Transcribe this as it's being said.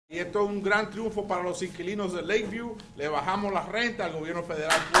Y esto es un gran triunfo para los inquilinos de Lakeview. Le bajamos la renta, el gobierno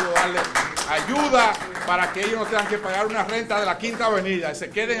federal pudo darle ayuda para que ellos no tengan que pagar una renta de la Quinta Avenida y se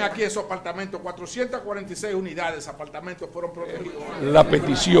queden aquí esos apartamentos. 446 unidades, apartamentos fueron protegidos. La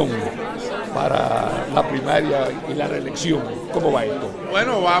petición para la primaria y la reelección, ¿cómo va esto?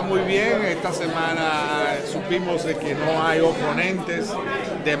 Bueno, va muy bien. Esta semana supimos de que no hay oponentes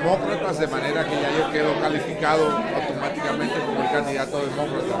demócratas, de manera que ya yo quedo calificado automáticamente como el candidato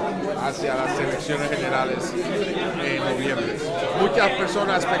demócrata hacia las elecciones generales en noviembre. Muchas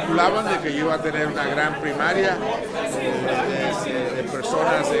personas especulaban de que yo iba a tener una gran primaria de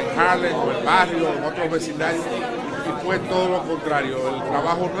personas en Harlem o en barrio, en otros vecindarios, y fue todo lo contrario. El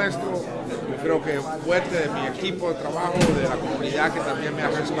trabajo nuestro, yo creo que fuerte de mi equipo de trabajo, de la comunidad que también me ha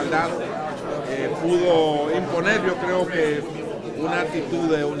respaldado, pudo imponer, yo creo que una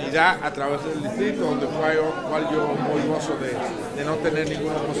actitud de unidad a través del distrito, donde cual yo muy gozo de no tener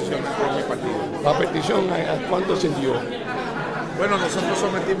ninguna oposición dentro de mi partido. ¿La petición a cuánto se dio? Bueno, nosotros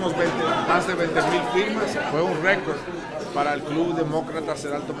sometimos más de 20.000 firmas, fue un récord para el Club Demócrata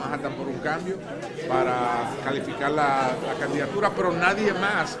ser Alto Manhattan por un cambio, para calificar la candidatura, pero nadie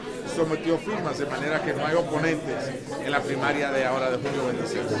más sometió firmas, de manera que no hay oponentes en la primaria de ahora de julio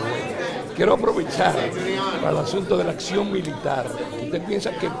 26. Quiero aprovechar para el asunto de la acción militar. ¿Usted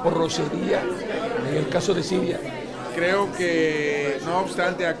piensa que procedía en el caso de Siria? Creo que, no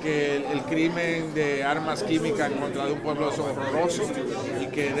obstante a que el crimen de armas químicas en contra de un pueblo es horroroso y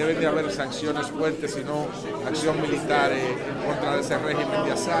que deben de haber sanciones fuertes y no acción militar en contra de ese régimen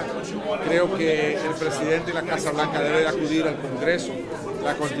de Assad, creo que el presidente y la Casa Blanca deben de acudir al Congreso.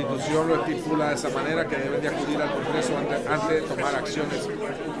 La Constitución lo estipula de esa manera, que deben de acudir al Congreso antes de tomar acciones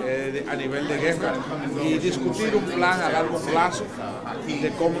a nivel de guerra y discutir un plan a largo plazo de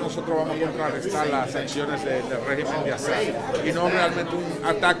cómo nosotros vamos a contrarrestar las acciones del régimen de Assad y no realmente un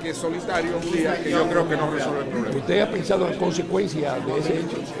ataque solitario un día que yo creo que no resuelve el problema. ¿Usted ha pensado en consecuencia de ese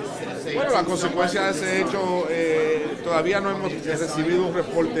hecho? Bueno, la consecuencia de ese hecho, todavía no hemos recibido un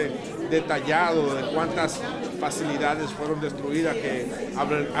reporte detallado de cuántas facilidades fueron destruidas que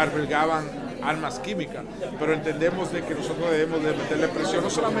albergaban armas químicas, pero entendemos de que nosotros debemos de meterle presión no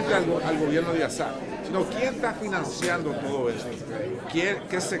solamente al gobierno de Assad, sino quién está financiando todo esto,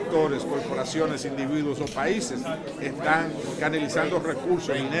 qué sectores, corporaciones, individuos o países están canalizando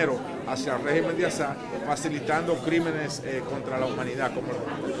recursos, dinero hacia el régimen de Assad, facilitando crímenes contra la humanidad, como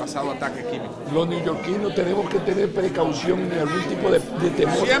el pasado ataque químico. Los neoyorquinos tenemos que tener precaución en algún tipo de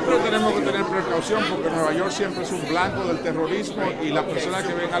temor. Siempre tenemos que tener precaución porque Nueva York siempre es un blanco del terrorismo y las personas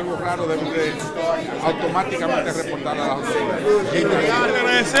que ven algo raro deben de automáticamente reportar a las autoridades. Le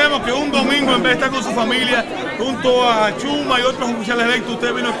agradecemos que un domingo, en vez de estar con su familia, junto a Schumer y otros oficiales electos,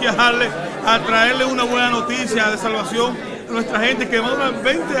 usted vino aquí a Harlem a traerle una buena noticia de salvación a nuestra gente que va a durar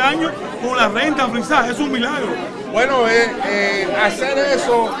 20 años con la renta frisada. Es un milagro. Bueno, hacer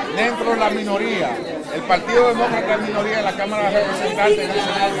eso dentro de la minoría. El Partido Demócrata es minoría en la Cámara de Representantes, en el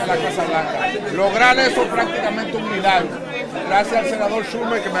Senado y en la Casa Blanca. Lograr eso es prácticamente un milagro. Gracias al senador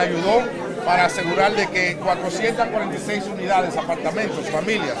Schumer que me ayudó para asegurar de que 446 unidades, apartamentos,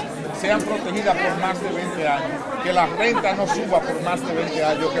 familias, sean protegidas por más de 20 años, que la renta no suba por más de 20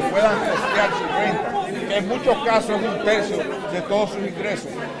 años, que puedan costear su renta, que en muchos casos es un tercio de todos sus ingresos,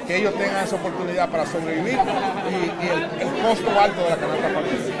 que ellos tengan esa oportunidad para sobrevivir y el costo alto de la canasta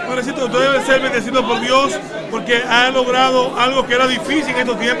familiar. Pobrecito, usted debe ser bendecido por Dios porque ha logrado algo que era difícil en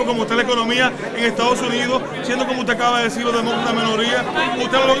estos tiempos, como está la economía en Estados Unidos, siendo como usted acaba de decir, los demócratas minoría.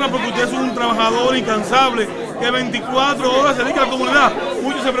 Usted lo logra porque usted es un trabajador incansable que 24 horas se dedica a la comunidad.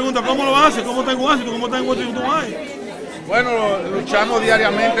 Muchos se preguntan cómo lo hace, cómo está en Washington, cómo está en Washington. Bueno, luchamos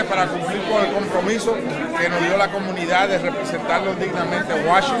diariamente para cumplir con el compromiso que nos dio la comunidad de representarlos dignamente en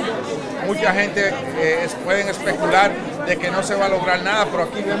Washington. Mucha gente pueden especular de que no se va a lograr nada, pero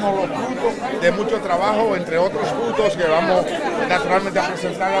aquí vemos los frutos de mucho trabajo, entre otros frutos que vamos naturalmente a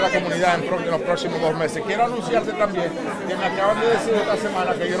presentar a la comunidad en los próximos 2 meses. Quiero anunciarte también que me acaban de decir esta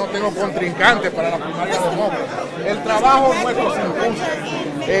semana que yo no tengo contrincante para la primaria demócrata. El trabajo nuestro se impuso,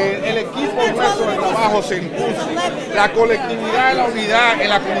 el equipo nuestro de trabajo se impuso, la colectividad y la unidad en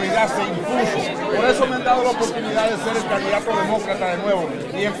la comunidad se impuso. Por eso me han dado la oportunidad de ser el candidato demócrata de nuevo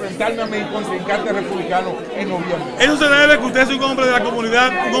y enfrentarme a mi contrincante republicano en noviembre. Eso se debe a que usted es un hombre de la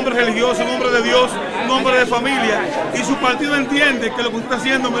comunidad, un hombre religioso, un hombre de Dios, un hombre de familia, y su partido entiende que lo que usted está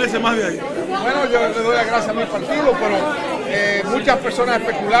haciendo merece más de ahí. Bueno, yo le doy las gracias a mi partido, pero muchas personas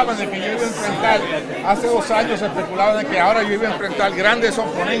especulaban de que yo iba a enfrentar, hace 2 años especulaban de que ahora yo iba a enfrentar grandes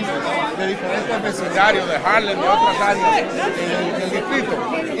oponentes de diferentes vecindarios, de Harlem, de otras áreas del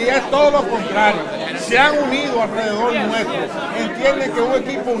distrito. Y es todo lo contrario. se han unido alrededor nuestro, entienden que un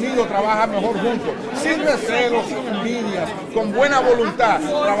equipo unido trabaja mejor juntos, sin recelos, sin envidias, con buena voluntad,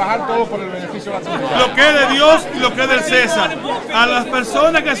 trabajar todo por el beneficio de la comunidad. Lo que es de Dios y lo que es del César. A las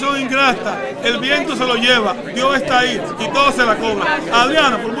personas que son ingratas, el viento se lo lleva, Dios está ahí y todo se la cobra.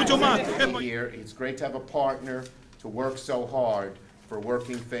 Adriano, por mucho más. It's great to have a partner to work so hard for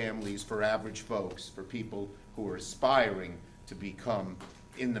working families, for average folks, for people who are aspiring to become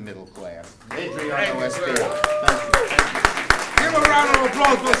in the middle class. Adriano Espaillat. Thank you. Give a round of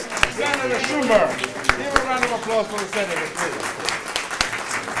applause for Senator Schumer. Give a round of applause for the Senator, please.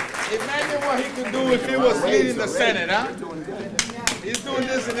 Imagine what he could do if he was leading the Senate, huh? He's doing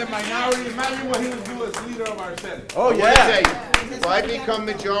this in the minority. Imagine what he would do as leader of our Senate. Oh, yeah. If I become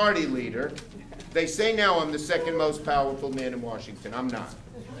majority leader, they say now I'm the second most powerful man in Washington. I'm not.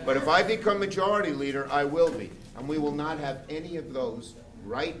 But if I become majority leader, I will be. And we will not have any of those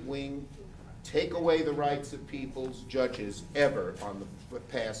right-wing, take away the rights of people's judges ever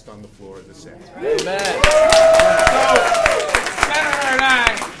passed on the floor of the Senate. Amen. So, Senator and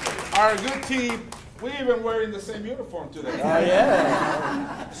I are a good team. We even wearing the same uniform today. Oh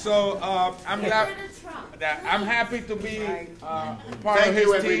yeah. So I'm glad that I'm happy to be part of his team. Thank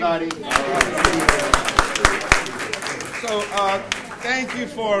you, everybody. So thank you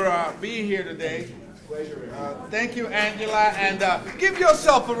for being here today. Thank you, Angela, and give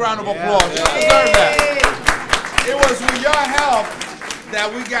yourself a round of applause. You deserve that. It was with your help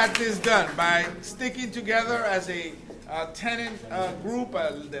that we got this done, by sticking together as a tenant group,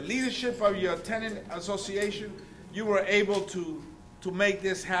 the leadership of your tenant association. You were able to make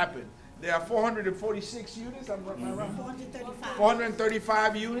this happen. There are 446 units, am I right? 435.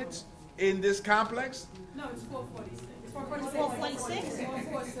 435 units in this complex. No, it's 446. 446?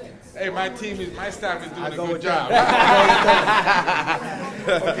 446. Hey, my staff is doing a good job.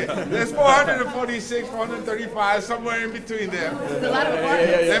 Okay, there's 446, 435, somewhere in between there. There's a lot of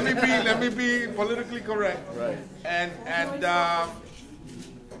apartments. Let me be politically correct. Right. And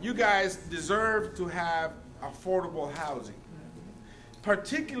you guys deserve to have affordable housing,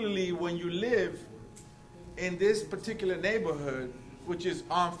 particularly when you live in this particular neighborhood, which is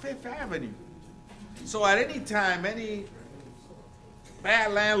on Fifth Avenue. So at any time, any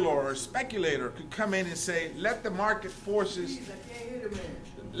bad landlord or speculator could come in and say, let the market forces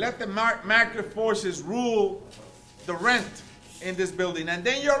rule the rent in this building, and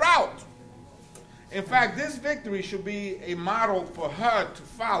then you're out. In fact, this victory should be a model for HUD to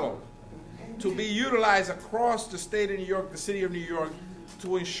follow, to be utilized across the state of New York, the city of New York,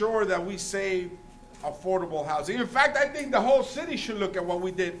 to ensure that we save affordable housing. In fact, I think the whole city should look at what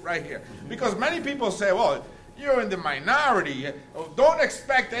we did right here. Because many people say, well, you're in the minority. Don't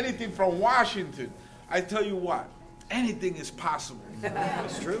expect anything from Washington. I tell you what, anything is possible.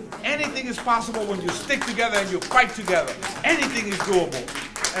 That's true. Anything is possible when you stick together and you fight together. Anything is doable.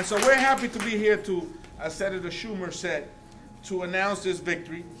 And so we're happy to be here to, as Senator Schumer said, to announce this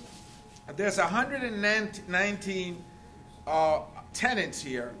victory. There's 119 tenants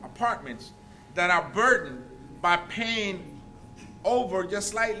here, apartments, that are burdened by paying just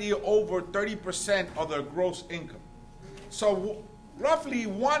slightly over 30% of their gross income. So roughly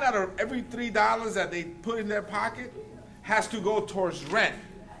one out of every $3 that they put in their pocket has to go towards rent.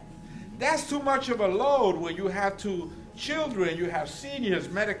 That's too much of a load when you have children, you have seniors,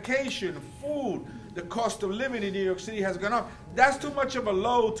 medication, food. The cost of living in New York City has gone up. That's too much of a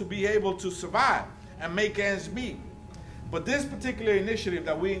load to be able to survive and make ends meet. But this particular initiative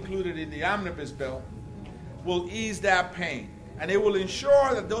that we included in the omnibus bill will ease that pain. And it will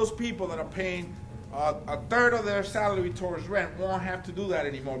ensure that those people that are paying a third of their salary towards rent won't have to do that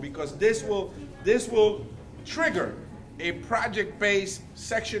anymore, because this will trigger a project-based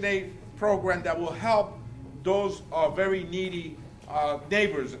Section 8 program that will help those very needy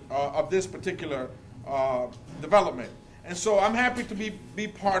neighbors of this particular development. And so I'm happy to be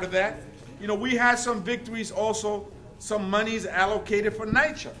part of that. You know, we had some victories also. Some monies allocated for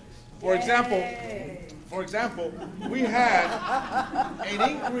NYCHA. For example, we had an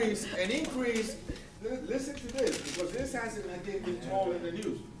increase, listen to this, because this hasn't, I think, been told in the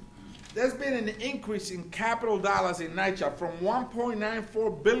news. There's been an increase in capital dollars in NYCHA from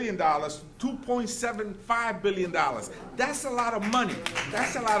 $1.94 billion to $2.75 billion. That's a lot of money.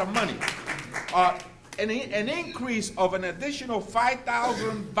 That's a lot of money. An increase of an additional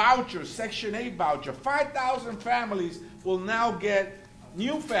 5,000 vouchers, Section 8 voucher. 5,000 families will now get,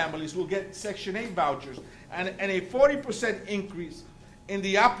 new families will get Section 8 vouchers, and a 40% increase in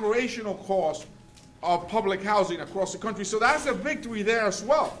the operational cost of public housing across the country. So that's a victory there as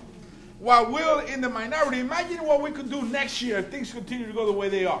well. While we're in the minority, imagine what we could do next year if things continue to go the way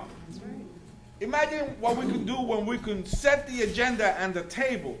they are. Imagine what we could do when we can set the agenda and the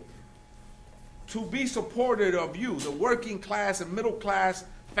table to be supportive of you, the working class and middle class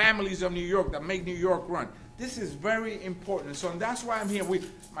families of New York that make New York run. This is very important. So that's why I'm here.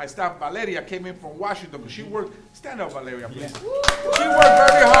 My staff, Valeria, came in from Washington, but she worked, stand up, Valeria, please. She worked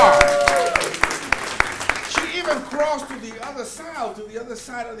very hard. She even crossed to the other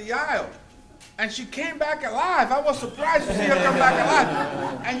side of the aisle. And she came back alive. I was surprised to see her come back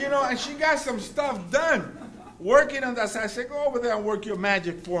alive. And and she got some stuff done. Working on that side. I said, go over there and work your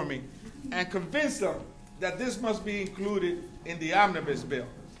magic for me. And convince them that this must be included in the omnibus bill.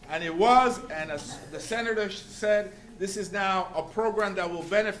 And it was, and as the senator said, this is now a program that will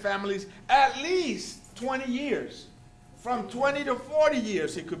benefit families at least 20 years. From 20 to 40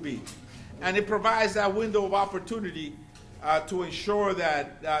 years it could be. And it provides that window of opportunity to ensure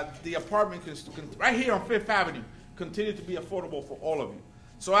that the apartment can, right here on Fifth Avenue, continue to be affordable for all of you.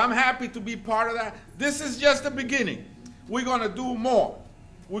 So I'm happy to be part of that. This is just the beginning. We're going to do more.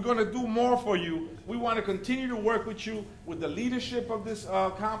 We're going to do more for you. We want to continue to work with you, with the leadership of this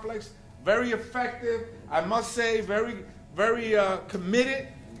complex. Very effective, I must say, very, very committed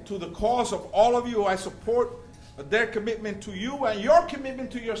to the cause of all of you. I support their commitment to you and your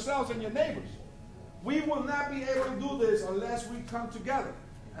commitment to yourselves and your neighbors. We will not be able to do this unless we come together.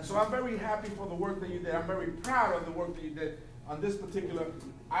 And so I'm very happy for the work that you did. I'm very proud of the work that you did on this particular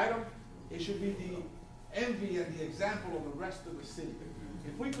item. It should be the envy and the example of the rest of the city.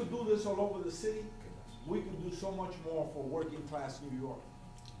 If we could do this all over the city, we could do so much more for working class New York.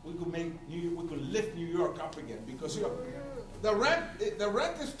 We could we could lift New York up again, because the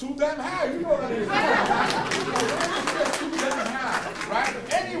rent is too damn high. You know that is. The rent is just too damn high, right?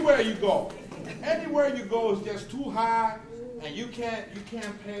 Anywhere you go is just too high, and you can't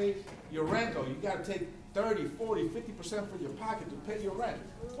pay your rental. You got to take 30, 40, 50% from your pocket to pay your rent.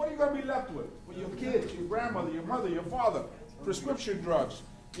 What are you going to be left with? With your kids, your grandmother, your mother, your father, prescription drugs,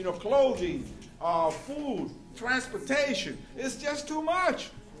 clothing, food, transportation. It's just too much.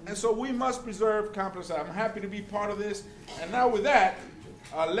 And so we must preserve complex. I'm happy to be part of this. And now with that,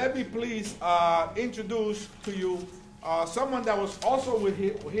 let me please introduce to you someone that was also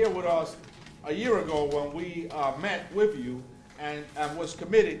here with us a year ago when we met with you and was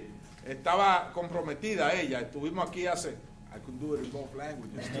committed. Estaba comprometida ella. Estuvimos aquí I could do it in both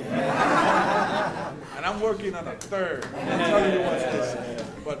languages too. And I'm working on a third. I'm telling you what's this.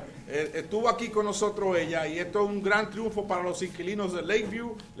 But estuvo aquí con nosotros ella, y esto es un gran triunfo para los inquilinos de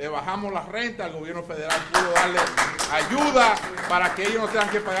Lakeview. Le bajamos la renta, el gobierno federal pudo darle ayuda para que ellos no tengan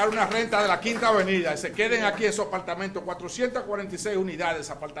que pagar una renta de la Quinta Avenida y se queden aquí en su apartamento. 446 unidades,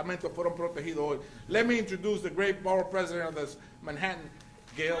 apartamentos fueron protegidos hoy. Let me introduce the great borough president of this Manhattan,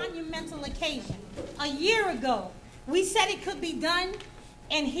 Gale. Monumental occasion. A year ago, we said it could be done,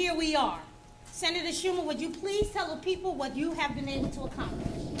 and here we are. Senator Schumer, would you please tell the people what you have been able to accomplish?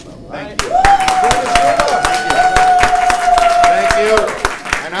 Thank you. Thank you.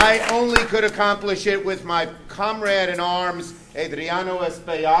 And I only could accomplish it with my comrade in arms, Adriano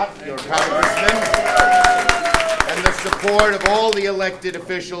Espaillat, your congressman, and the support of all the elected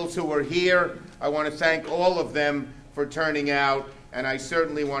officials who are here. I want to thank all of them for turning out. And I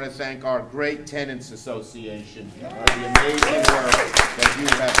certainly want to thank our great Tenants Association for the amazing work that you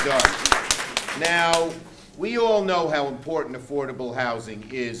have done. Now, we all know how important affordable housing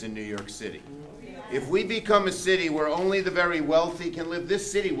is in New York City. If we become a city where only the very wealthy can live,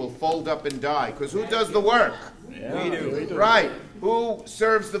 this city will fold up and die. Because who does the work? Yeah, we do. Right. Who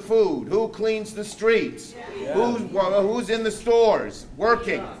serves the food? Who cleans the streets? Yeah. Who's in the stores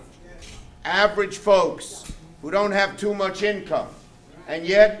working? Average folks who don't have too much income. And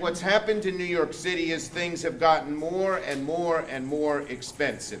yet, what's happened in New York City is things have gotten more and more and more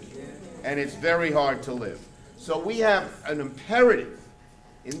expensive. And it's very hard to live. So we have an imperative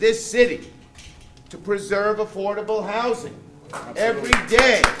in this city to preserve affordable housing. Every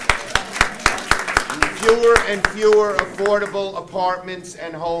day, fewer and fewer affordable apartments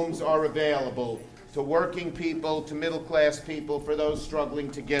and homes are available to working people, to middle-class people, for those struggling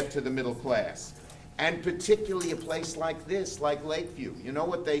to get to the middle class. And particularly a place like this, like Lakeview. You know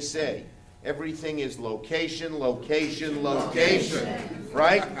what they say? Everything is location, location, location.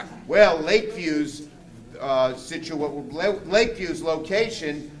 Right? Well, Lakeview's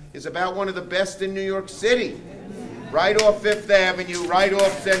location is about one of the best in New York City. Right off Fifth Avenue, right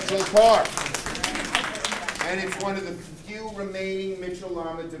off Central Park. And it's one of the few remaining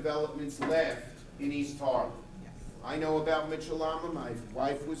Mitchell-Lama developments left in East Harlem. I know about Mitchell-Lama. My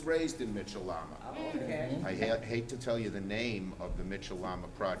wife was raised in Mitchell-Lama. Okay. I hate to tell you the name of the Mitchell-Lama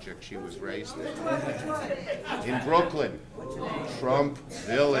project she was raised in. In Brooklyn. Trump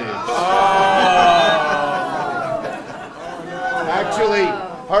Village. Actually,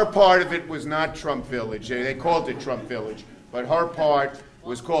 her part of it was not Trump Village. They called it Trump Village, but her part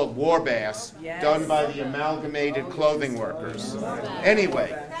was called Warbass, done by the Amalgamated Clothing Workers.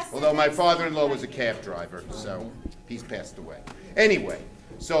 Anyway, although my father-in-law was a cab driver, so he's passed away. Anyway,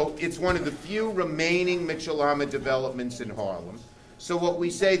 so it's one of the few remaining Mitchell-Lama developments in Harlem. So what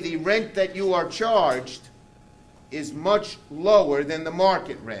we say, the rent that you are charged is much lower than the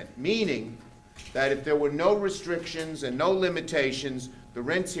market rent, meaning that if there were no restrictions and no limitations, the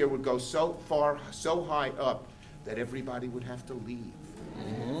rents here would go so high up that everybody would have to leave.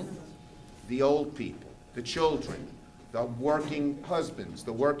 The old people, the children, the working husbands,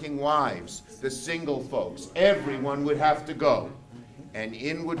 the working wives, the single folks, everyone would have to go. And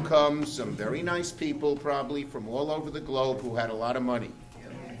in would come some very nice people, probably from all over the globe, who had a lot of money.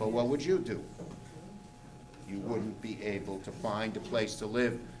 But what would you do? You wouldn't be able to find a place to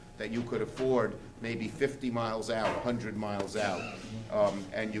live that you could afford maybe 50 miles out, 100 miles out,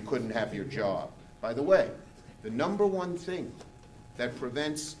 and you couldn't have your job. By the way, the number one thing that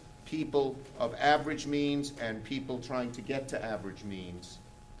prevents people of average means and people trying to get to average means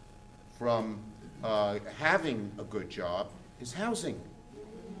from having a good job is housing,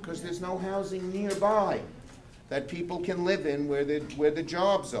 because there's no housing nearby that people can live in where the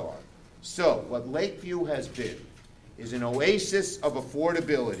jobs are. So what Lakeview has been is an oasis of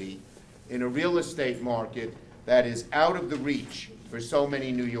affordability in a real estate market that is out of the reach for so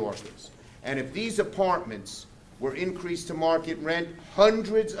many New Yorkers. And if these apartments were increased to market rent,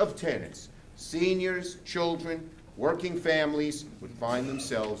 hundreds of tenants, seniors, children, working families, would find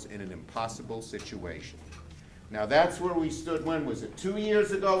themselves in an impossible situation. Now that's where we stood, when was it? 2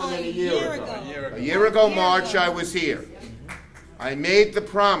 years ago and then a year ago. A year ago, March, I was here. I made the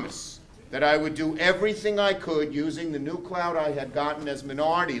promise that I would do everything I could using the new clout I had gotten as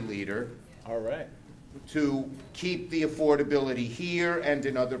minority leader. All right. To keep the affordability here and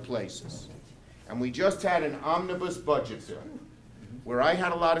in other places. And we just had an omnibus budget bill where I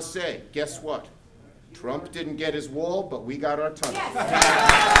had a lot of say. Guess what? Trump didn't get his wall, but we got our tunnel.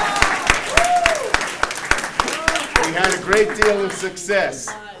 We had a great deal of success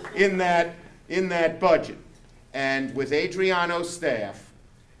in that budget. And with Adriano's staff,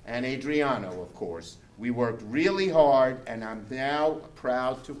 and Adriano, of course, we worked really hard, and I'm now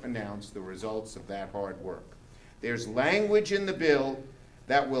proud to announce the results of that hard work. There's language in the bill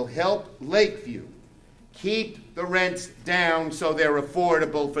that will help Lakeview keep the rents down so they're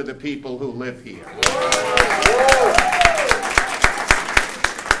affordable for the people who live here.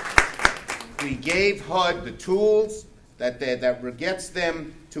 We gave HUD the tools that gets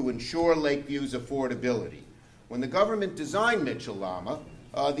them to ensure Lakeview's affordability. When the government designed Mitchell-Lama,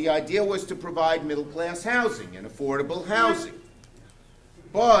 the idea was to provide middle-class housing and affordable housing.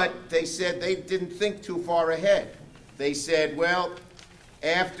 But they said they didn't think too far ahead. They said, well,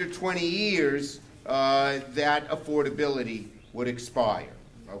 after 20 years, that affordability would expire,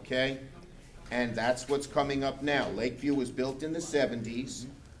 okay? And that's what's coming up now. Lakeview was built in the 70s,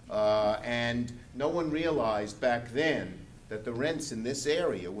 and no one realized back then that the rents in this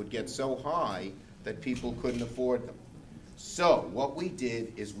area would get so high that people couldn't afford them. So what we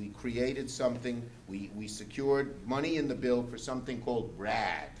did is we created something, we secured money in the bill for something called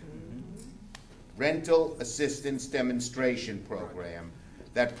RAD, Rental Assistance Demonstration Program,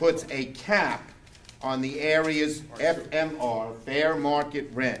 that puts a cap on the area's FMR, fair market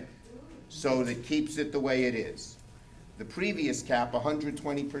rent, so that keeps it the way it is. The previous cap,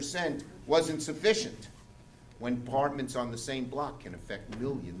 120%, wasn't sufficient when apartments on the same block can affect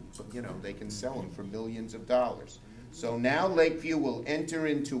millions, they can sell them for millions of dollars. So now Lakeview will enter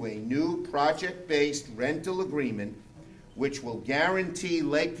into a new project-based rental agreement which will guarantee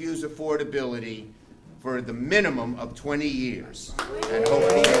Lakeview's affordability for the minimum of 20 years. And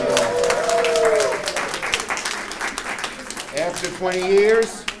hopefully after 20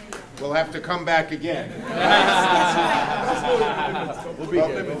 years, we'll have to come back again.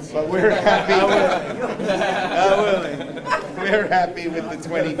 But we're happy. We're happy with the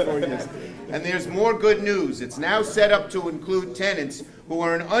 24 years. And there's more good news. It's now set up to include tenants who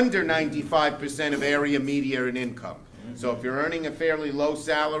earn under 95% of area median income. So if you're earning a fairly low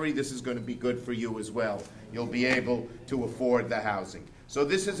salary, this is going to be good for you as well. You'll be able to afford the housing. So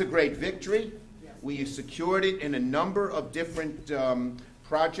this is a great victory. We secured it in a number of different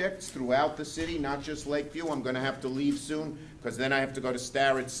projects throughout the city, not just Lakeview. I'm going to have to leave soon because then I have to go to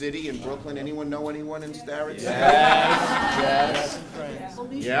Starrett City in Brooklyn. Anyone know anyone in Starrett City? Yes.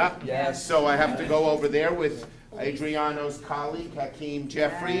 Yeah? Yes. So I have to go over there with Adriano's colleague, Hakeem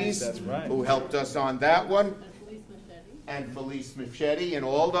Jeffries, That's right. who helped us on that one, and Felice Machete, and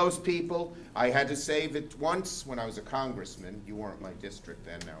all those people. I had to save it once when I was a congressman. You weren't my district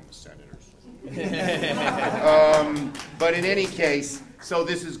then, now I'm a senator. But in any case, so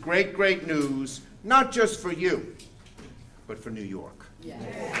this is great, great news, not just for you, but for New York. We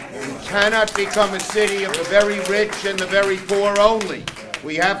cannot become a city of the very rich and the very poor only.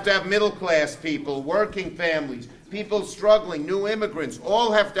 We have to have middle-class people, working families, people struggling, new immigrants,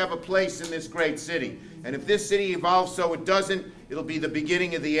 all have to have a place in this great city. And if this city evolves so it doesn't, it'll be the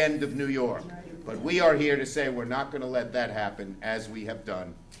beginning of the end of New York. But we are here to say we're not going to let that happen, as we have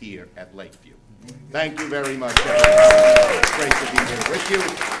done here at Lakeview. Thank you very much, everyone. It's great to be here with you.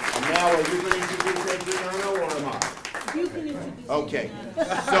 And now, are you going to introduce Adriano, or am I? You can introduce. Okay.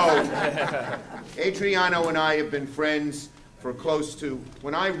 So, Adriano and I have been friends for close to,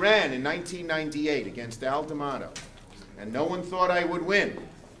 when I ran in 1998 against Al D'Amato, and no one thought I would win.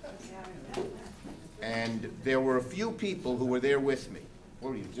 And there were a few people who were there with me.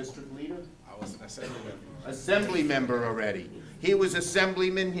 What were you, district leader? I was an assembly member. Assembly member already. He was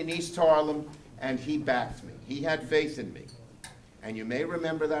assemblyman in East Harlem, and he backed me. He had faith in me. And you may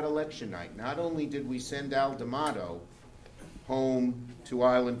remember that election night. Not only did we send Al D'Amato home to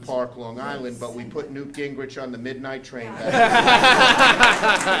Island Park, Long Island, but we put Newt Gingrich on the midnight train back.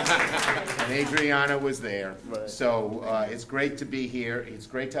 And Adriana was there. So it's great to be here. It's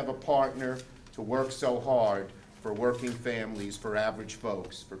great to have a partner to work so hard for working families, for average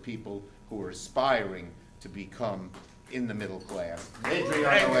folks, for people who are aspiring to become in the middle class.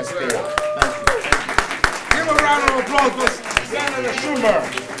 Adriano Espaillat. Thank you. Give a round of applause for Senator Schumer.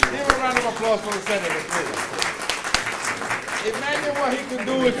 Give a round of applause for the Senator, please. Imagine what he could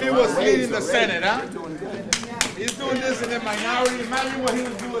do if he was leading the Senate, huh? He's doing this in the minority. Imagine what he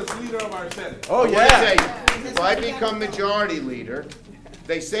would do as leader of our Senate. Oh, I yeah. say, if I become majority leader,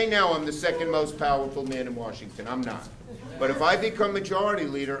 they say now I'm the second most powerful man in Washington. I'm not. But if I become majority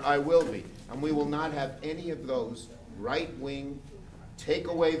leader, I will be. And we will not have any of those right-wing, take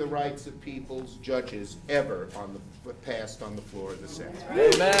away the rights of people's judges ever passed on the floor of the Senate.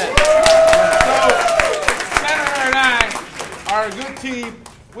 Amen. So, Senator and I are a good team.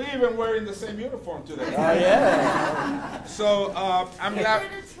 We're even wearing the same uniform today. Oh, yeah. So I'm glad.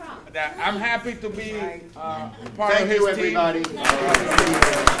 I'm happy to be part Thank of his you, team. everybody.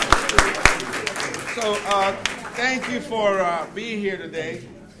 So thank you for being here today.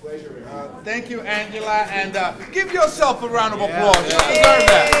 Thank you, Angela, and give yourself a round of applause. You deserve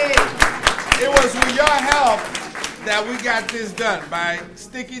that. It was with your help that we got this done, by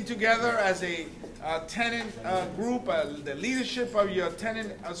sticking together as a tenant group, the leadership of your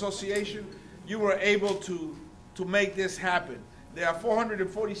tenant association. You were able to make this happen. There are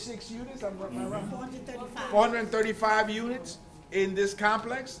 446 units, am I right? 435. 435 units in this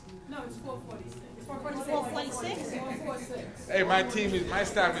complex. No, it's 446. 446? Hey, my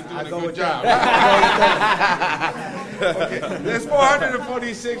staff is doing a good job. Okay. There's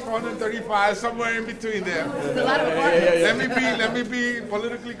 446, 435, somewhere in between there. A lot of apartments. Let me be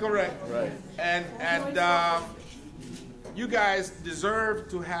politically correct. Right. And you guys deserve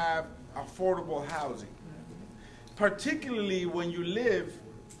to have affordable housing, particularly when you live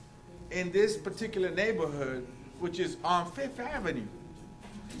in this particular neighborhood, which is on 5th Avenue.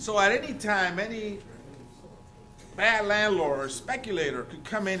 So at any time, any bad landlord or speculator could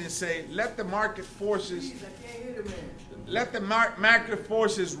come in and say, let the market forces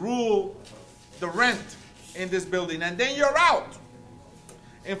rule the rent in this building, and then you're out.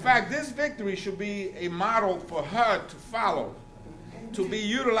 In fact, this victory should be a model for HUD to follow, to be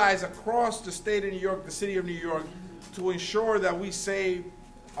utilized across the state of New York, the city of New York, to ensure that we save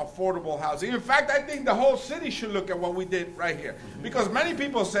affordable housing. In fact, I think the whole city should look at what we did right here. Because many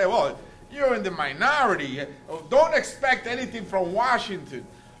people say, well, you're in the minority. Don't expect anything from Washington.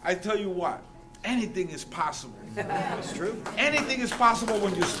 I tell you what, anything is possible. That's true. Anything is possible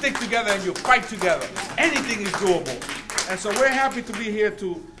when you stick together and you fight together. Anything is doable. And so we're happy to be here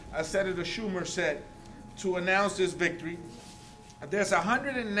to, as Senator Schumer said, to announce this victory. There's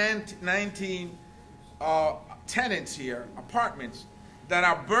 119 tenants here, apartments, that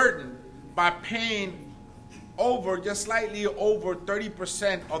are burdened by paying just slightly over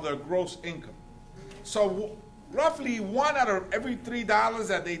 30% of their gross income. So roughly 1 out of every $3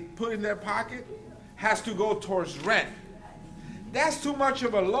 that they put in their pocket has to go towards rent. That's too much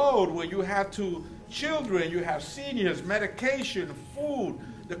of a load when you have to children, you have seniors, medication, food.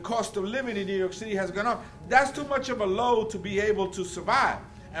 The cost of living in New York City has gone up. That's too much of a load to be able to survive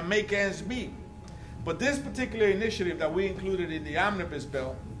and make ends meet. But this particular initiative that we included in the omnibus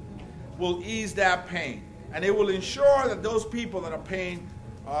bill will ease that pain. And it will ensure that those people that are paying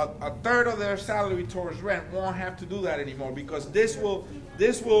a third of their salary towards rent won't have to do that anymore, because this will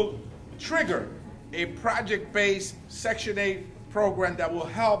trigger a project-based Section 8 program that will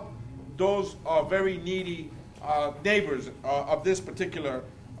help those very needy neighbors of this particular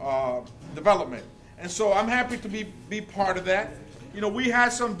development. And so I'm happy to be part of that. You know, we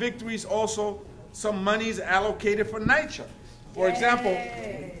had some victories also, some monies allocated for NYCHA. For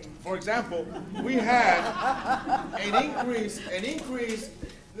example, we had an increase,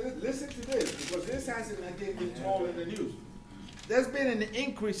 listen to this, because this hasn't been told in the news. There's been an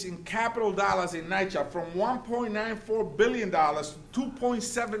increase in capital dollars in NYCHA from $1.94 billion to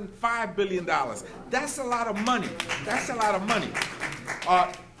 $2.75 billion. That's a lot of money. That's a lot of money.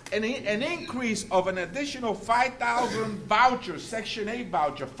 An increase of an additional 5,000 vouchers, Section 8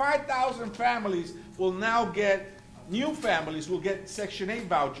 voucher. 5,000 families will now get, new families will get Section 8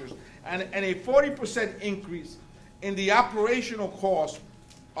 vouchers, and a 40% increase in the operational cost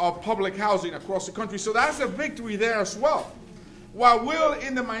of public housing across the country. So that's a victory there as well. While we're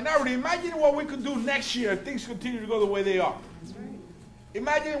in the minority, imagine what we could do next year if things continue to go the way they are. That's right.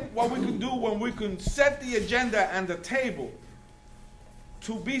 Imagine what we could do when we can set the agenda and the table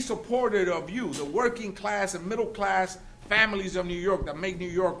to be supportive of you, the working class and middle class families of New York that make New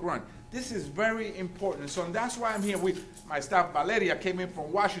York run. This is very important. So that's why I'm here. My staff, Valeria, came in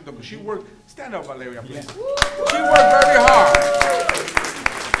from Washington, but she worked, stand up, Valeria, please. Yeah. She worked very hard.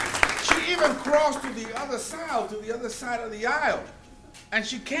 She even crossed to the other side of the aisle. And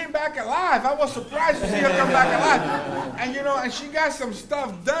she came back alive. I was surprised to see her come back alive. And you know, and she got some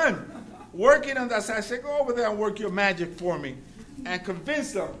stuff done working on that side. I said, go over there and work your magic for me, and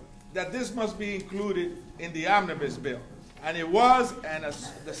convince them that this must be included in the omnibus bill. And it was, and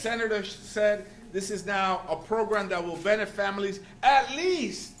as the senator said, this is now a program that will benefit families at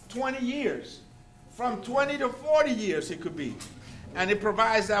least 20 years. From 20 to 40 years it could be. And it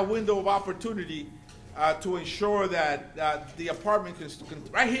provides that window of opportunity to ensure that the apartment can,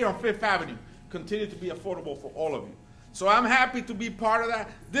 right here on Fifth Avenue, continue to be affordable for all of you. So I'm happy to be part of that.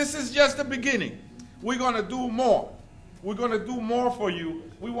 This is just the beginning. We're going to do more. We're going to do more for you.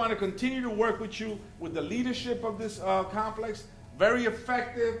 We want to continue to work with you, with the leadership of this complex. Very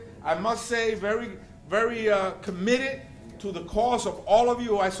effective, I must say, very committed to the cause of all of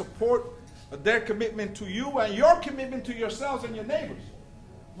you. I support their commitment to you and your commitment to yourselves and your neighbors.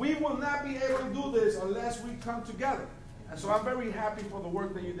 We will not be able to do this unless we come together. And so I'm very happy for the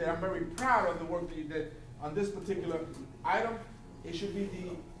work that you did. I'm very proud of the work that you did on this particular item. It should be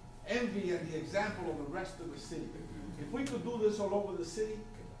the envy and the example of the rest of the city. If we could do this all over the city,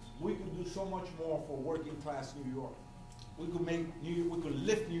 we could do so much more for working class New York. We could make New York, we could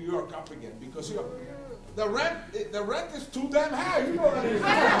lift New York up again, because you know, the rent is too damn high. You know that is. The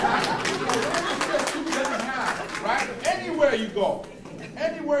rent is just too damn high, right? Anywhere you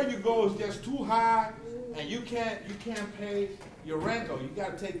go is just too high, and you can't pay your rental. You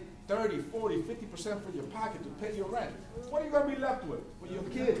got to take 30, 40, 50% from your pocket to pay your rent. What are you going to be left with? For your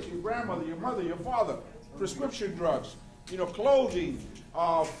kids, your grandmother, your mother, your father, prescription drugs, you know, clothing,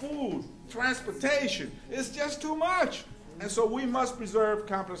 food, transportation. It's just too much. And so we must preserve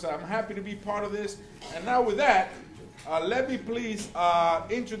complex. I'm happy to be part of this. And now with that, let me please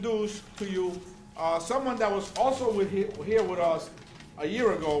introduce to you someone that was also here with us a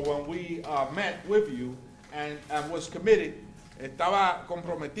year ago when we met with you and was committed. Estaba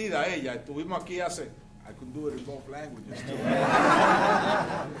comprometida ella. Estuvimos aquí hace, I could do it in both languages too.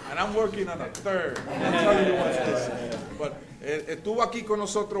 And I'm working on a third. I'm telling you what's this. But estuvo aquí con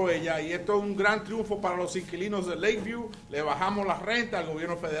nosotros ella, y esto es un gran triunfo para los inquilinos de Lakeview. Le bajamos la renta, el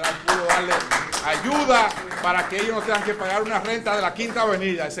gobierno federal pudo darle ayuda para que ellos no tengan que pagar una renta de la Quinta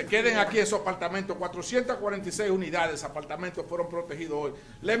Avenida y se queden aquí en esos apartamentos. 446 unidades, apartamentos fueron protegidos hoy.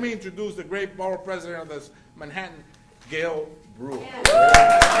 Let me introduce the great borough president of this Manhattan, Gale Brewer.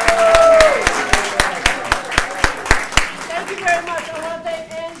 Thank you very much. I want to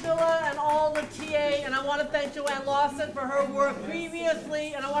thank Angela and all the TA, and I want to thank Joanne Lawson for her work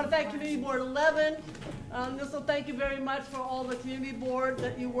previously, and I want to thank Community Board 11. So thank you very much for all the community board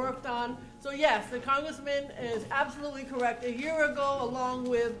that you worked on. So yes, the congressman is absolutely correct. A year ago, along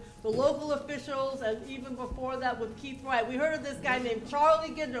with the local officials, and even before that with Keith Wright, we heard of this guy named Charlie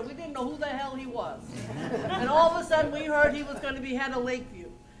Gidner. We didn't know who the hell he was. And all of a sudden we heard he was going to be head of Lakeview.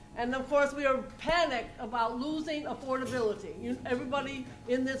 And of course, we are panicked about losing affordability. Everybody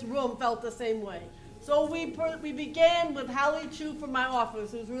in this room felt the same way. So we began with Hallie Chu from my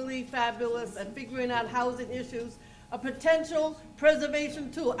office, who's really fabulous at figuring out housing issues, a potential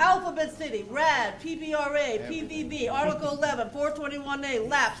preservation tool. Alphabet City, RAD, PBRA, PVB, Article 11, 421A,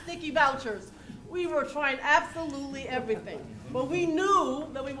 LAP, sticky vouchers. We were trying absolutely everything. But we knew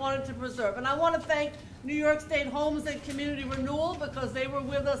that we wanted to preserve. And I want to thank New York State Homes and Community Renewal because they were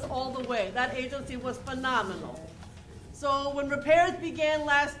with us all the way. That agency was phenomenal. So when repairs began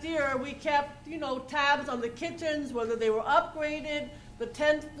last year, we kept, tabs on the kitchens, whether they were upgraded, the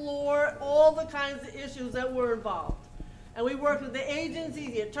 10th floor, all the kinds of issues that were involved. And we worked with the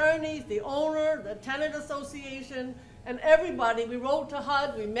agencies, the attorneys, the owner, the tenant association, and everybody. We wrote to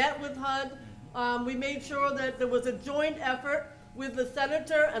HUD, we met with HUD. We made sure that there was a joint effort with the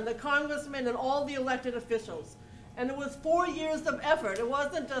senator and the congressman and all the elected officials. And it was 4 years of effort. It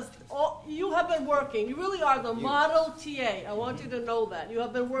wasn't just, you have been working. You really are the model TA. I want you to know that. You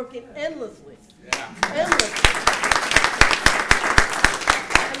have been working endlessly. Endlessly.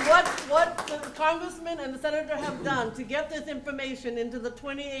 And what the congressman and the senator have done to get this information into the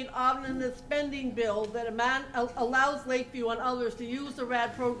 28 omnibus spending bill that allows Lakeview and others to use the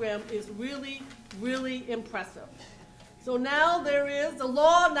RAD program is really, really impressive. So now the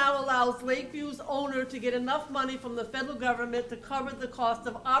law now allows Lakeview's owner to get enough money from the federal government to cover the cost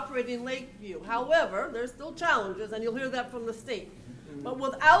of operating Lakeview. However, there's still challenges, and you'll hear that from the state. But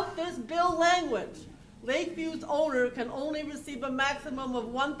without this bill language, Lakeview's owner can only receive a maximum of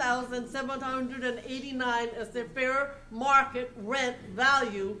 $1,789 as their fair market rent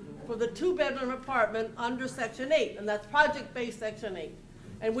value for the 2-bedroom apartment under Section 8, and that's project-based Section 8.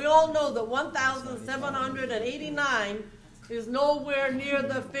 And we all know that $1,789 is nowhere near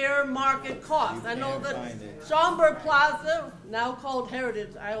the fair market cost. I know that Schaumburg Plaza, now called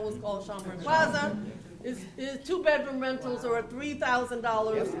Heritage, I always call it Schaumburg Plaza, is 2-bedroom rentals are at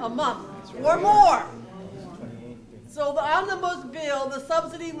 $3,000 a month or more. So the omnibus bill, the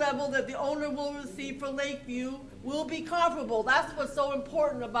subsidy level that the owner will receive for Lakeview will be comparable. That's what's so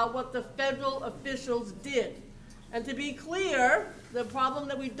important about what the federal officials did. And to be clear, the problem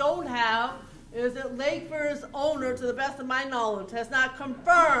that we don't have is that Lakeview's owner, to the best of my knowledge, has not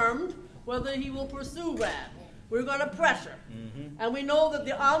confirmed whether he will pursue RAD. We're going to pressure. And we know that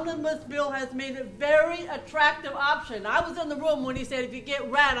the omnibus bill has made it a very attractive option. I was in the room when he said, if you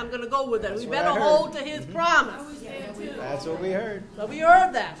get RAD, I'm going to go with it. We better hold to his promise. That's what we heard. So we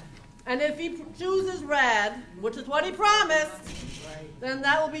heard that. And if he chooses RAD, which is what he promised, then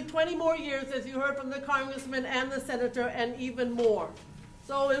that will be 20 more years, as you heard from the congressman and the senator, and even more.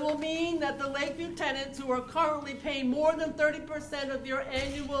 So it will mean that the Lakeview tenants who are currently paying more than 30% of your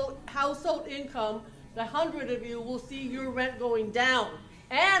annual household income, the 100 of you will see your rent going down.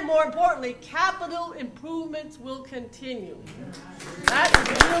 And more importantly, capital improvements will continue. That is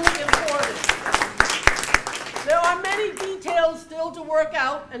really important. There are many details still to work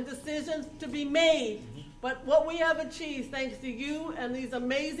out and decisions to be made. But what we have achieved, thanks to you and these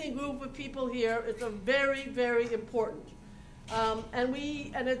amazing group of people here, is a very, very important. And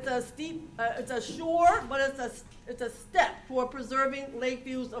it's a steep, it's a sure, but it's a step toward preserving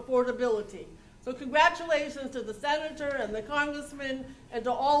Lakeview's affordability. So congratulations to the senator and the congressman and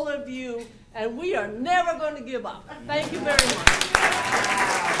to all of you. And we are never going to give up. Thank you very much.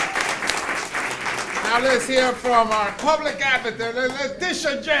 Now let's hear from our public advocate,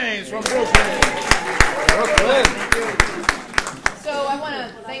 Letitia James from Brooklyn. So I want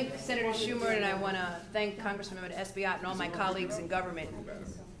to thank Senator Schumer and I want to thank Congressman Espaillat and all my colleagues in government.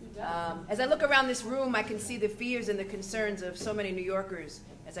 As I look around this room, I can see the fears and the concerns of so many New Yorkers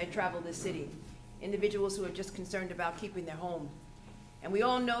as I travel this city. Individuals who are just concerned about keeping their home. And we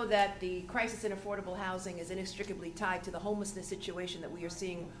all know that the crisis in affordable housing is inextricably tied to the homelessness situation that we are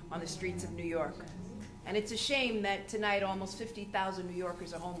seeing on the streets of New York. And it's a shame that tonight almost 50,000 New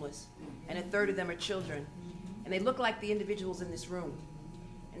Yorkers are homeless, and a third of them are children. And they look like the individuals in this room.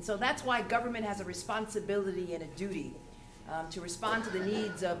 And so that's why government has a responsibility and a duty to respond to the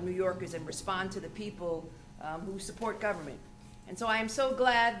needs of New Yorkers and respond to the people who support government. And so I am so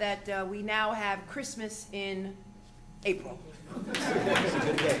glad that we now have Christmas in April.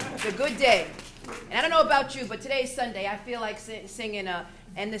 It's a good day. And I don't know about you, but today's Sunday. I feel like singing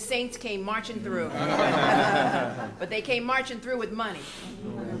and the saints came marching through. But they came marching through with money.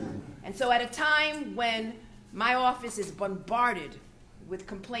 And so at a time when my office is bombarded with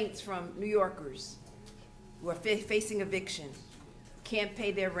complaints from New Yorkers who are facing eviction, can't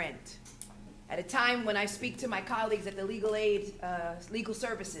pay their rent, at a time when I speak to my colleagues at the legal aid, legal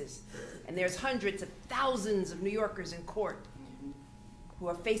services, and there's hundreds of thousands of New Yorkers in court who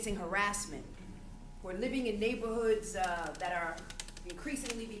are facing harassment, who are living in neighborhoods that are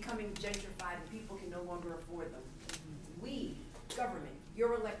increasingly becoming gentrified and people can no longer afford them. We, government,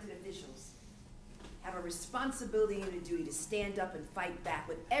 your elected officials, have a responsibility and a duty to stand up and fight back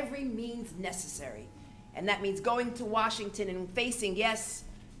with every means necessary. And that means going to Washington and facing, yes,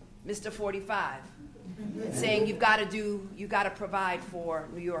 Mr. 45, and saying you've got to provide for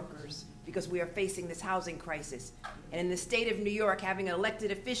New Yorkers because we are facing this housing crisis. And in the state of New York, having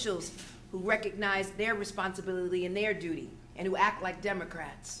elected officials who recognize their responsibility and their duty and who act like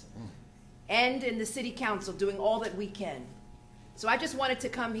Democrats. And in the city council doing all that we can. So I just wanted to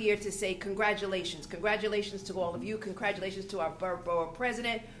come here to say congratulations. Congratulations to all of you. Congratulations to our borough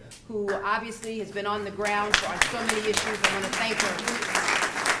president, who obviously has been on the ground on so many issues. I want to thank her.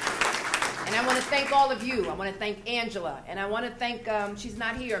 And I want to thank all of you. I want to thank Angela. And I want to thank, she's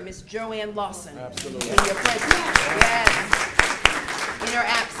not here, Miss Joanne Lawson. Absolutely. In your presence. Yes. In her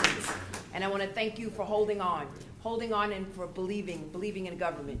absence. And I want to thank you for holding on and for believing in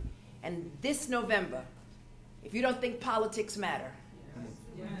government. And this November, if you don't think politics matter,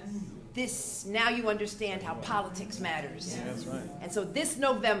 now you understand how politics matters. That's right. And so this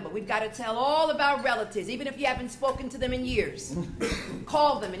November, we've got to tell all of our relatives, even if you haven't spoken to them in years,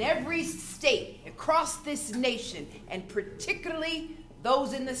 call them in every state across this nation, and particularly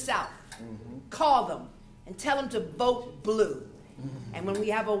those in the South. Call them and tell them to vote blue. And when we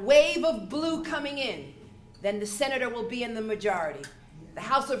have a wave of blue coming in, then the senator will be in the majority. The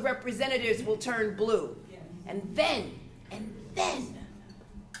House of Representatives will turn blue. And then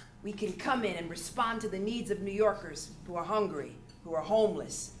we can come in and respond to the needs of New Yorkers who are hungry, who are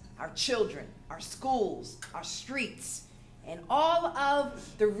homeless, our children, our schools, our streets, and all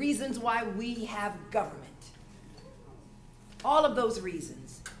of the reasons why we have government. All of those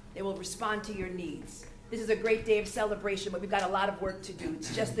reasons, they will respond to your needs. This is a great day of celebration, but we've got a lot of work to do.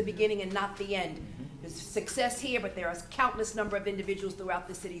 It's just the beginning and not the end. There's success here, but there are countless number of individuals throughout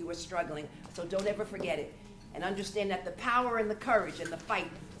the city who are struggling. So don't ever forget it. And understand that the power and the courage and the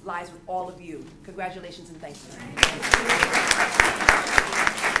fight lies with all of you. Congratulations and thank you.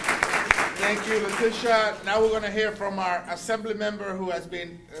 Thank you, Letitia. Now we're going to hear from our assembly member who has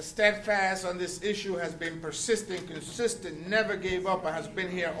been steadfast on this issue, has been persistent, consistent, never gave up, and has been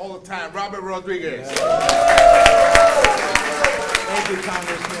here all the time. Robert Rodríguez. Thank you,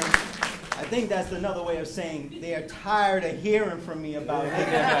 Congressman. I think that's another way of saying they are tired of hearing from me about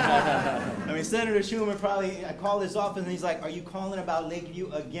Lakeview. I mean, Senator Schumer probably, I called his office and he's like, are you calling about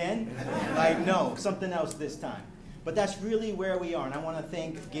Lakeview again? Like, no, something else this time. But that's really where we are, and I want to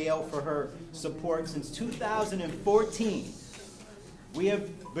thank Gale for her support. Since 2014, we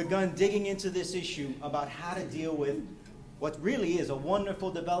have begun digging into this issue about how to deal with what really is a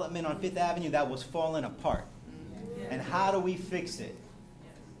wonderful development on Fifth Avenue that was falling apart. And how do we fix it?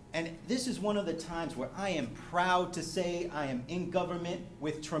 And this is one of the times where I am proud to say I am in government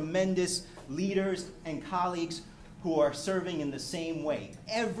with tremendous leaders and colleagues who are serving in the same way.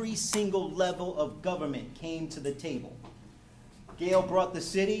 Every single level of government came to the table. Gale brought the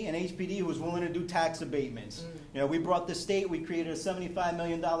city and HPD who was willing to do tax abatements. You know, we brought the state, we created a $75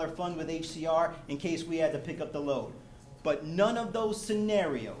 million fund with HCR in case we had to pick up the load. But none of those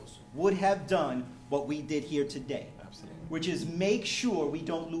scenarios would have done what we did here today, which is make sure we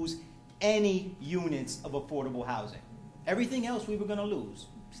don't lose any units of affordable housing. Everything else we were gonna lose.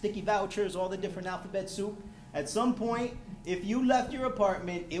 Sticky vouchers, all the different alphabet soup. At some point, if you left your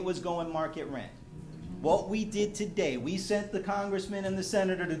apartment, it was going market rent. What we did today, we sent the congressman and the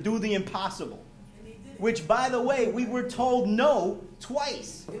senator to do the impossible, which, by the way, we were told no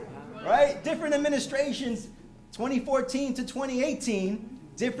twice, right? Different administrations, 2014 to 2018,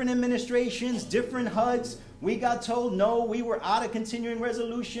 different administrations, different HUDs. We got told no, we were out of continuing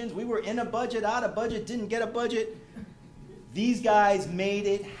resolutions, we were in a budget, out of budget, didn't get a budget. These guys made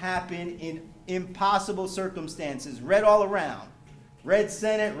it happen in impossible circumstances, red all around. Red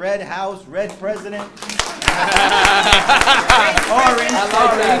Senate, red House, red President. Orange.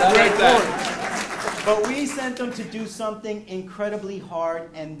 But we sent them to do something incredibly hard,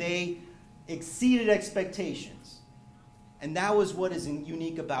 and they exceeded expectations. And that was what is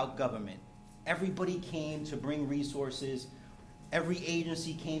unique about government. Everybody came to bring resources. Every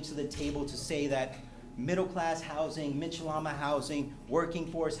agency came to the table to say that middle-class housing, Mitchell-Lama housing, working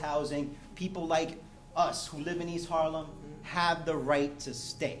force housing, people like us who live in East Harlem have the right to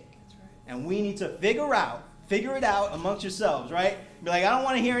stay. And we need to figure it out amongst yourselves, right? Be like, I don't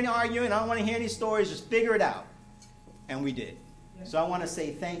want to hear any arguing, I don't want to hear any stories, just figure it out. And we did. So I want to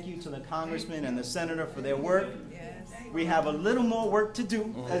say thank you to the congressman and the senator for their work. We have a little more work to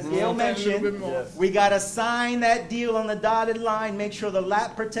do, as Gale mentioned. We got to sign that deal on the dotted line, make sure the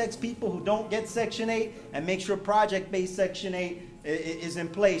LAP protects people who don't get Section 8, and make sure project-based Section 8 is in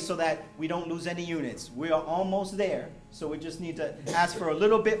place so that we don't lose any units. We are almost there, so we just need to ask for a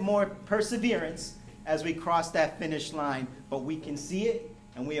little bit more perseverance as we cross that finish line, but we can see it,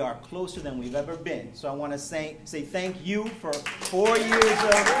 and we are closer than we've ever been. So I want to say thank you for 4 years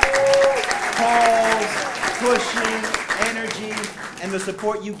of calls, pushing, energy, and the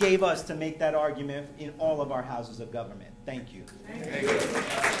support you gave us to make that argument in all of our houses of government. Thank you. Thank you.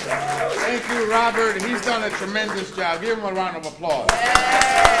 Thank you, Robert. He's done a tremendous job. Give him a round of applause.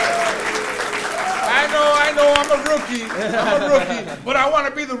 I know, I'm a rookie, but I want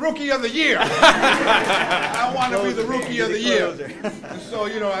to be the rookie of the year. I want to be the rookie of the year. So,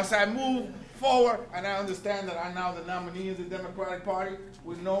 you know, as I move forward, and I understand that I'm now the nominee of the Democratic Party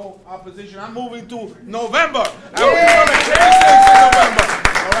with no opposition, I'm moving to November. And we're going to change things in November.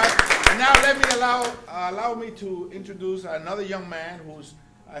 All right? And now let me allow me to introduce another young man who's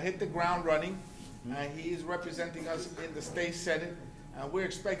hit the ground running. He is representing us in the state Senate. And we're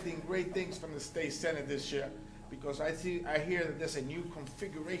expecting great things from the state Senate this year because I hear that there's a new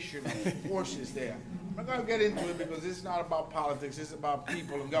configuration of forces there. I'm not going to get into it because it's not about politics, it's about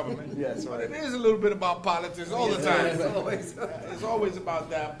people and government. Yes, right. But it is a little bit about politics all the time. It's always about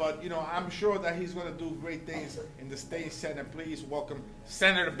that, but you know, I'm sure that he's going to do great things in the state Senate. Please welcome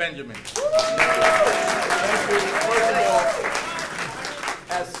Senator Benjamin. Thank you. First of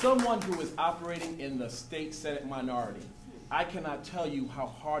all, as someone who is operating in the state Senate minority, I cannot tell you how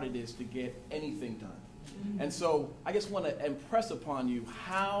hard it is to get anything done. And so I just want to impress upon you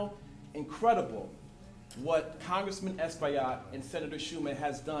how incredible what Congressman Espaillat and Senator Schumer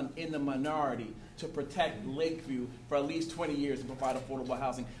has done in the minority to protect Lakeview for at least 20 years and provide affordable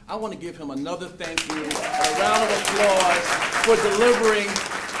housing. I want to give him another thank you and a round of applause for delivering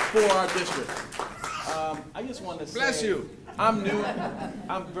for our district. I just want to say, bless you. I'm new.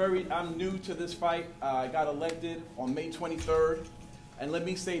 I'm new to this fight. I got elected on May 23rd, and let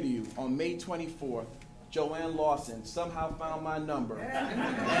me say to you, on May 24th, Joanne Lawson somehow found my number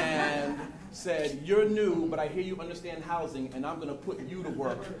and said, "You're new, but I hear you understand housing, and I'm going to put you to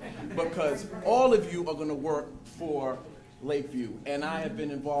work because all of you are going to work for Lakeview." And I have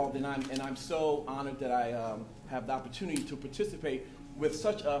been involved, and I'm so honored that I have the opportunity to participate with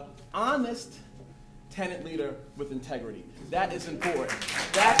such a honest tenant leader with integrity. That is important.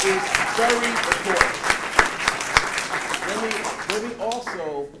 That is very important. Let me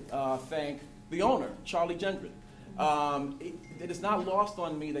also thank the owner, Charlie Gendron. It is not lost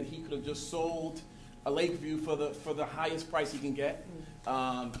on me that he could have just sold a Lakeview for the highest price he can get.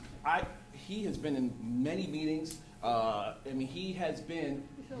 He has been in many meetings. I mean, he has been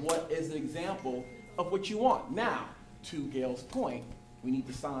what is an example of what you want. Now, to Gale's point, we need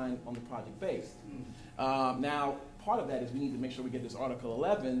to sign on the project base. Now, part of that is we need to make sure we get this Article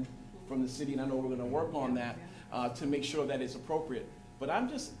 11 from the city, and I know we're going to work on that to make sure that it's appropriate. But I'm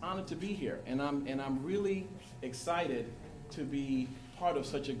just honored to be here, and I'm really excited to be part of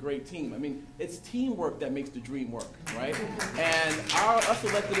such a great team. I mean, it's teamwork that makes the dream work, right? And us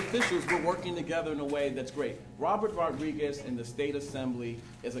elected officials, we're working together in a way that's great. Robert Rodríguez in the State Assembly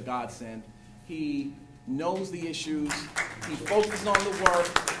is a godsend. He knows the issues. He focuses on the work.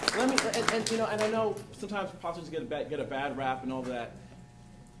 And I know sometimes politicians get a bad rap and all that.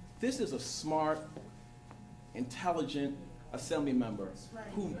 This is a smart, intelligent assembly member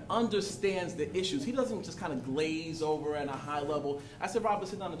who understands the issues. He doesn't just kind of glaze over at a high level. I said, Robert,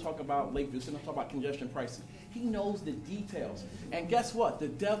 sit down and talk about Lakeview, sit down and talk about congestion pricing. He knows the details. And guess what? The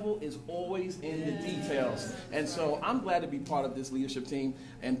devil is always in the details. And so I'm glad to be part of this leadership team.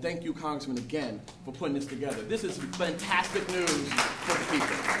 And thank you, Congressman, again, for putting this together. This is fantastic news for the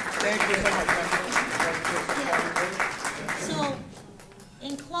people. Thank you so much. So,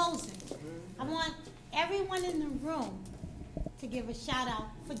 in closing, I want everyone in the room to give a shout out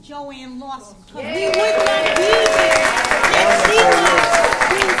for Joanne Lawson. Because we would not be here if she was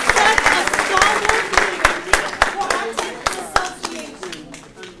being such a stalwart leader for our tenant association.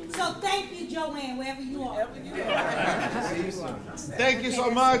 So thank you, Joanne, wherever you are. Thank you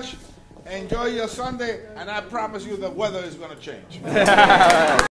so much. Enjoy your Sunday, and I promise you the weather is going to change.